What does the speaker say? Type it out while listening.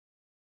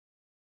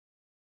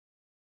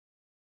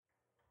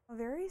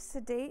Very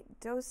sedate,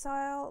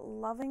 docile,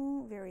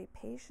 loving, very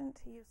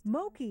patient.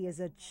 Moki is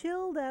a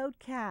chilled-out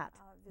cat,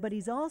 but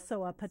he's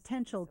also a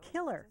potential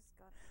killer.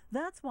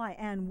 That's why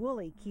Anne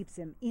Woolley keeps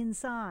him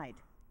inside.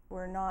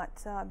 We're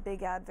not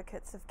big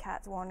advocates of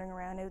cats wandering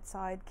around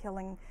outside,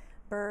 killing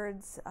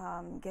birds,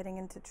 getting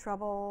into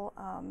trouble,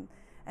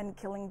 and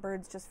killing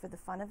birds just for the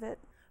fun of it.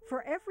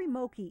 For every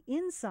Moki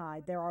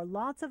inside, there are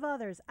lots of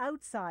others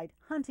outside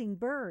hunting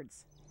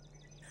birds.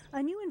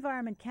 A new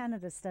Environment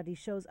Canada study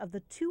shows of the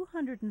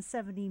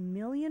 270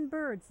 million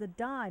birds that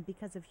die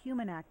because of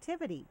human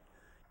activity,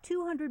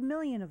 200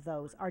 million of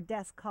those are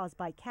deaths caused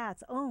by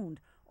cats owned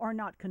or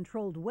not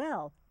controlled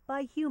well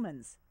by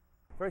humans.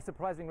 Very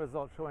surprising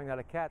result showing that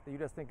a cat that you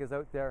just think is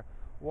out there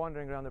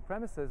wandering around the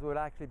premises would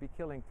actually be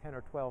killing 10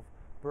 or 12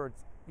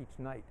 birds each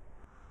night.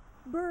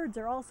 Birds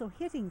are also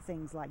hitting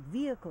things like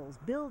vehicles,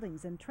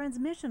 buildings, and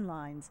transmission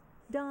lines,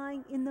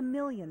 dying in the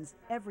millions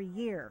every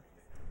year.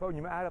 But when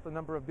you add up the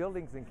number of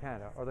buildings in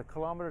Canada, or the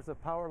kilometers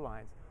of power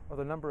lines, or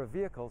the number of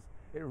vehicles,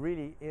 it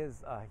really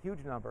is a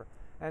huge number.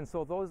 And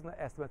so those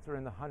estimates are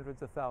in the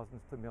hundreds of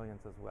thousands to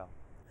millions as well.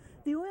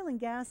 The oil and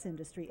gas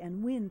industry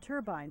and wind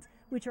turbines,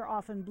 which are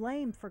often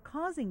blamed for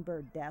causing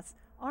bird deaths,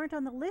 aren't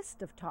on the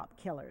list of top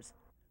killers.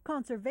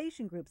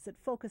 Conservation groups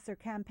that focus their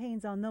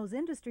campaigns on those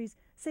industries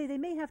say they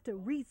may have to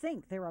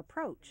rethink their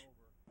approach.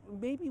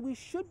 Maybe we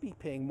should be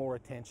paying more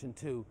attention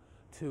to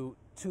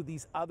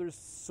these other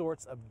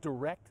sorts of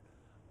direct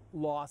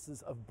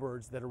losses of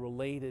birds that are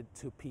related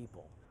to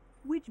people.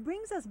 Which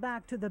brings us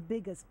back to the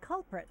biggest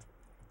culprit.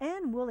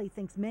 Anne Woolley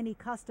thinks many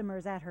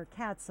customers at her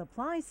cat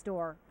supply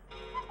store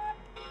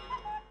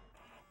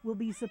will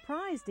be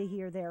surprised to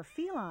hear their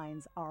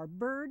felines are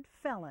bird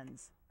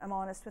felons. I'm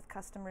honest with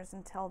customers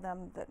and tell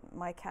them that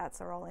my cats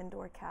are all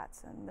indoor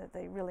cats and that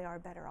they really are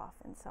better off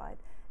inside,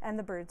 and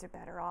the birds are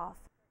better off.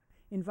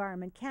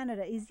 Environment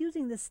Canada is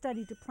using this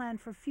study to plan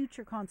for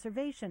future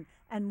conservation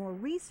and more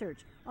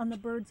research on the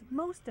birds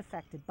most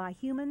affected by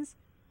humans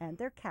and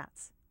their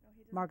cats.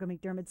 Margot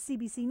McDermott,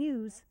 CBC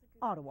News,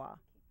 Ottawa.